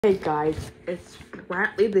Hey guys, it's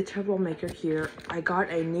Brantley the Troublemaker here. I got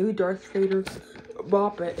a new Darth Vader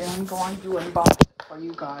Boppet and I'm going to unbox it for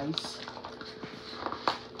you guys.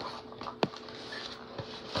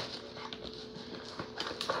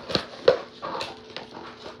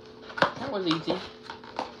 That was easy.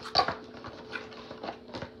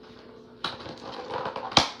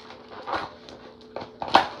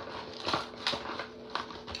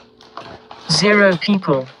 Zero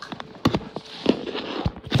people.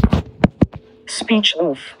 Speech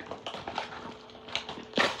off.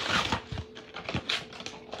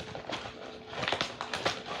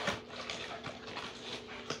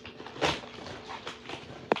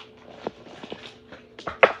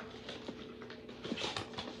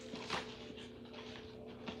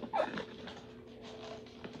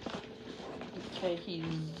 Okay, he's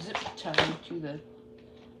zip tied to the...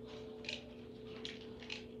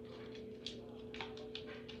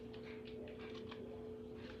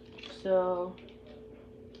 So...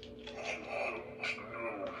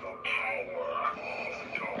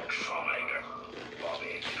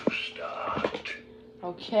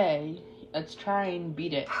 Okay, let's try and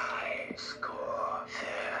beat it. I score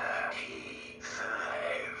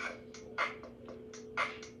 35.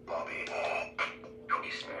 Bobby,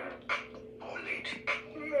 twist, pull it.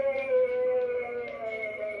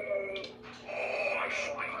 I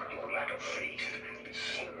find your lack of faith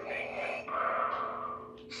disturbing.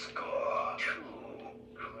 Score 2.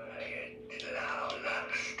 Quiet, loud,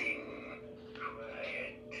 lasting.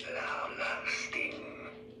 Quiet, loud, lasting.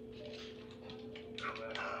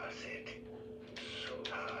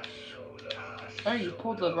 Oh, you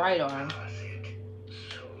pulled the right arm.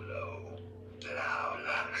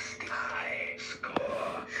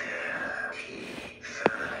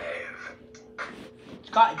 It's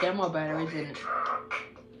got demo batteries in it.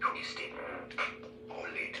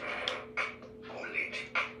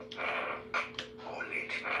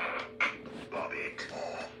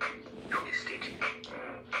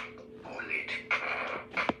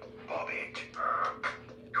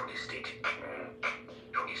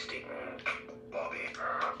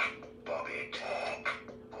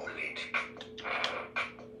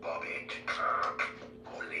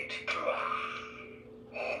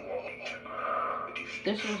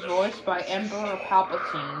 This was voiced by Emeril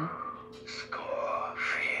Palpa. Score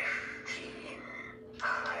 15.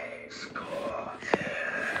 I score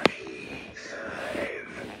 35.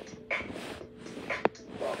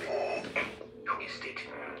 Bobby, twist it.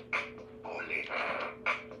 Pull it.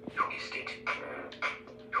 Twist it.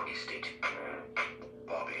 Twist it.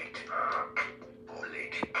 Bob it. Pull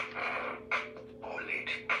it. Pull it.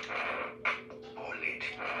 Pull it.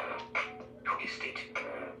 Twist it.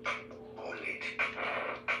 Pull it.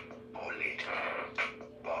 Pull it.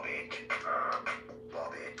 Bob it.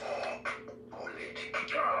 Bob it. Pull it.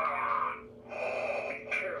 Be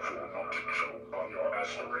careful not to choke on your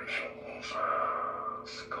aspirations.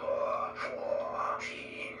 Score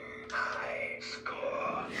 14. I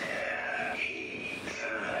score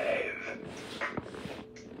 35.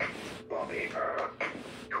 Bobby,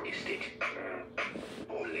 twist it.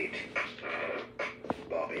 Pull it.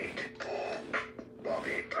 Bob it. Bob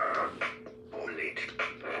it. Pull it.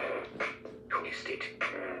 Twist it.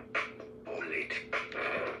 Pull it.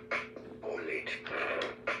 Pull it.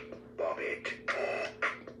 Bob it.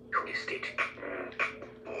 Twist it.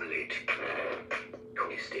 Pull it.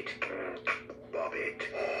 Twist it. Bob it.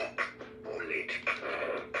 Pull it.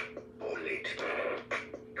 Pull it.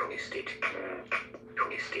 Twist it.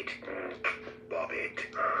 Twist it. Bob it.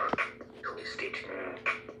 Twist it.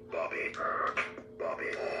 Bob it. Bob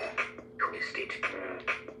it. Twist it.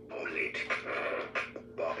 Pull it.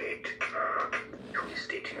 Bob it.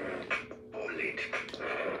 Twist it. Pull it.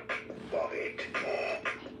 Bob it.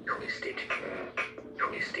 Twist it.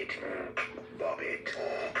 Twist it. Bob it.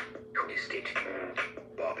 Twist it.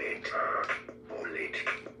 Bob it. Pull it.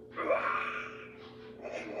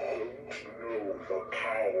 Know the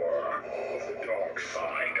power of the dark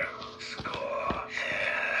side. Score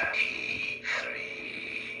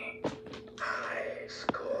 33. I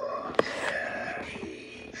score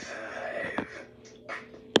 35.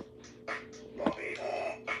 Bobby,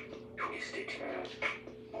 twist it.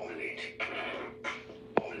 Pull it.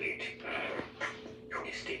 Pull it.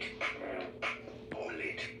 Twist it. Pull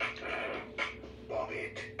it. Bob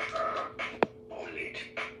it.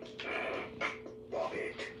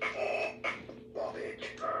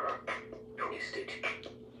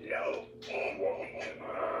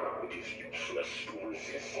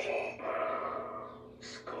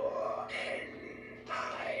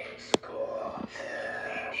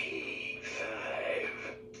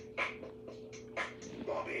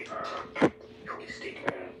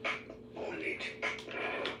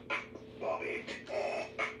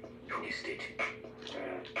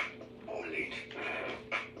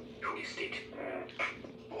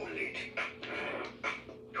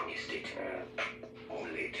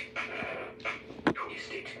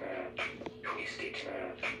 Twist it. Twist it.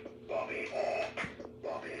 Bob it.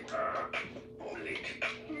 Bob it. Pull it.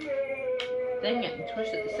 Dang it,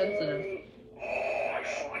 twist it sensitive. I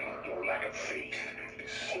find your lack of faith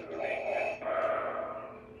disturbing.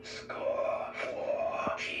 Score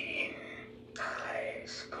 14. I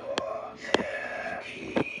score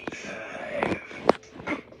 35.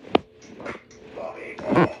 Bobby,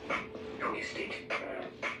 twist it.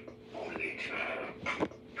 Pull it.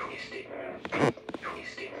 Twist it.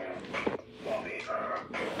 Twist it. Bobby,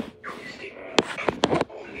 twist it.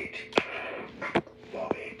 Pull it.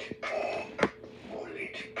 Bobby, pull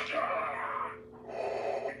it.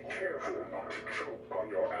 Be careful not to choke on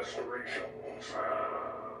your aspirations.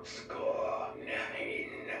 Score 9.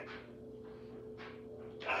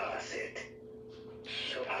 Pass it.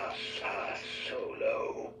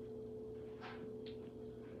 Solo.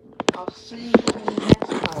 I'll see you next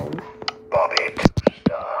time. Bobby,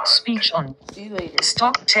 stop. Speech on. See you later.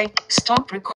 Stop recording.